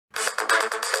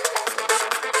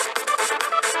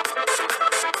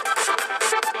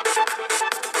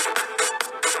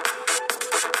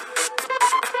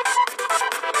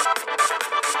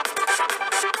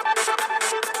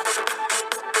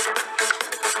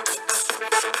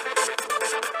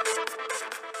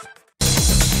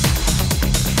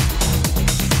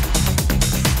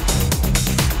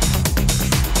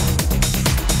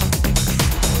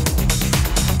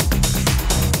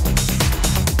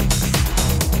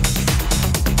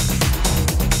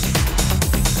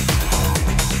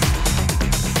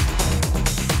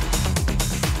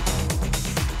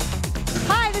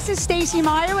This is Stacey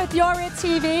Meyer with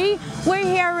MeyeRutella. We're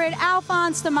here at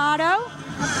Alfonse,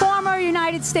 former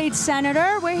United States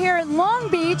Senator. We're here at Long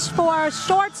Beach for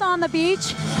Shorts on the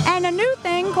Beach and a new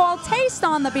thing called Taste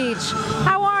on the Beach.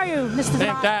 How are you, Mr.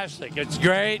 Fantastic. It's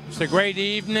great. It's a great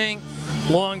evening.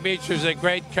 Long Beach is a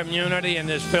great community, and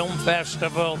this film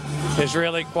festival is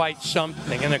really quite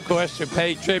something. And of course, to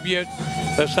pay tribute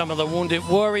to some of the wounded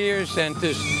warriors and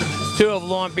to two of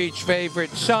Long Beach's favorite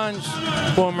sons,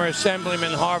 former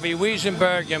Assemblyman Harvey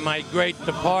Wiesenberg and my great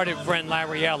departed friend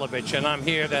Larry Elovich, and I'm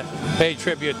here to pay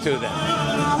tribute to them.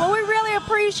 Well, we really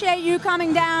appreciate you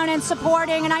coming down and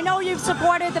supporting, and I know you've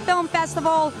supported the film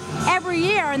festival every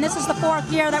year, and this is the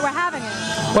 4th year that we're having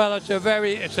it. Well,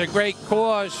 it's a great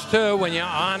cause too when you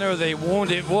honor the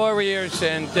wounded warriors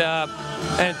and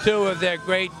two of their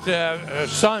great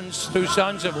sons, two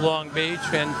sons of Long Beach,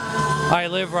 and I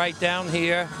live right down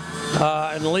here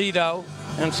in Lido,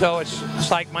 and so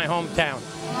it's like my hometown.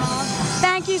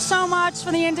 Thank you so much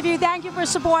for the interview. Thank you for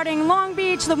supporting Long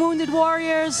Beach, the Wounded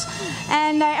Warriors,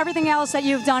 and everything else that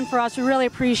you've done for us. We really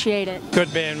appreciate it.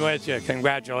 Good being with you.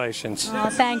 Congratulations.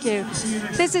 Thank you.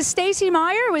 This is Stacey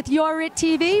Meyer with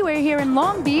MeyeRutella. We're here in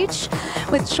Long Beach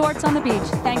with Shorts on the Beach.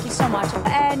 Thank you so much.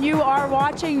 And you are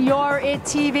watching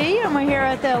MeyeRutella, and we're here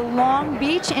at the Long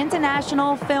Beach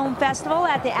International Film Festival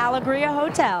at the Alegria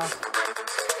Hotel.